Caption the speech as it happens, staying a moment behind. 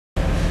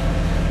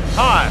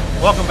Hi,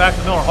 welcome back to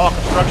the Miller Hall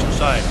construction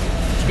site.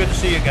 It's good to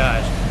see you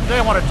guys. Today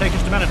I want to take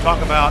just a minute and talk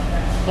about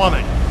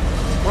plumbing.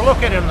 We're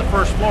located on the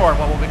first floor of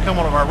what will become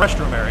one of our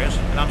restroom areas,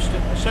 and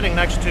I'm sitting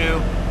next to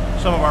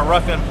some of our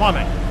rough-in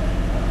plumbing.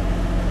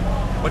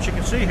 What you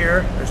can see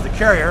here is the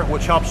carrier,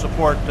 which helps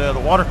support the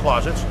water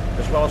closets,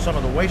 as well as some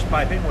of the waste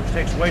piping, which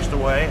takes waste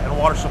away, and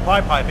water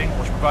supply piping,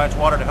 which provides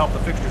water to help the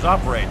fixtures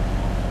operate.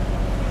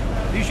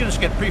 These units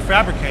get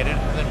prefabricated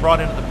and then brought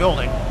into the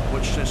building,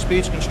 which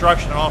speeds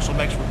construction and also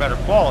makes for better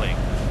quality.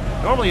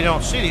 Normally you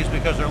don't see these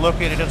because they're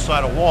located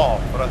inside a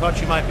wall, but I thought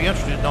you might be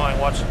interested in knowing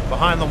what's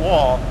behind the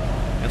wall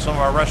in some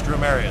of our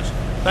restroom areas.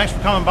 Thanks for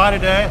coming by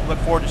today. Look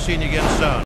forward to seeing you again soon.